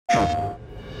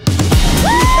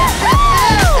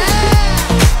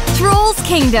Trolls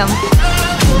Kingdom.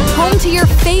 Home to your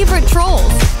favorite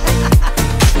trolls,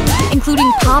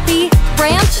 including Poppy,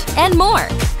 Branch, and more,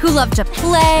 who love to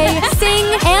play, sing,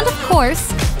 and of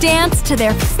course, dance to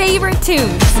their favorite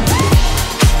tunes.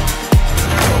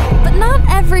 But not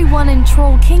everyone in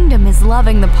Troll Kingdom is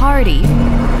loving the party.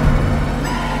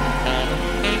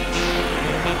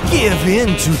 Give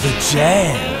in to the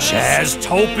jazz.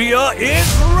 Jazztopia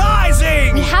is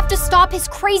rising! We have to stop his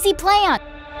crazy plan.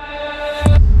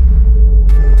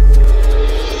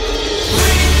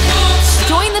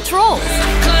 Join the trolls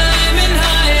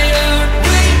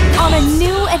on a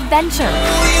new adventure.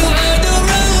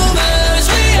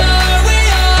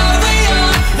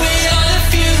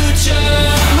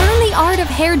 Learn the art of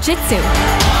hair jitsu.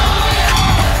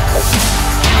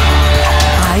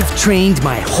 I've trained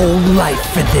my whole life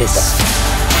for this.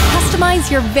 Customize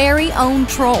your very own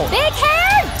troll. Big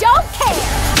hair, don't care.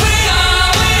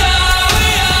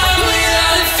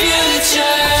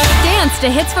 Dance to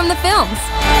hits from the films.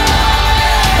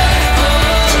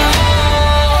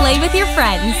 Play with your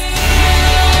friends.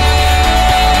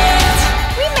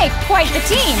 We make quite the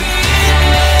team.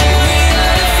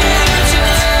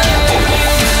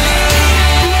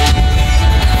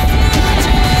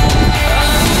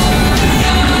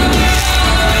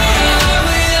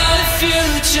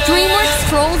 DreamWorks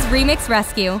Trolls Remix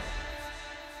Rescue.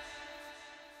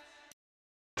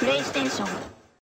 PlayStation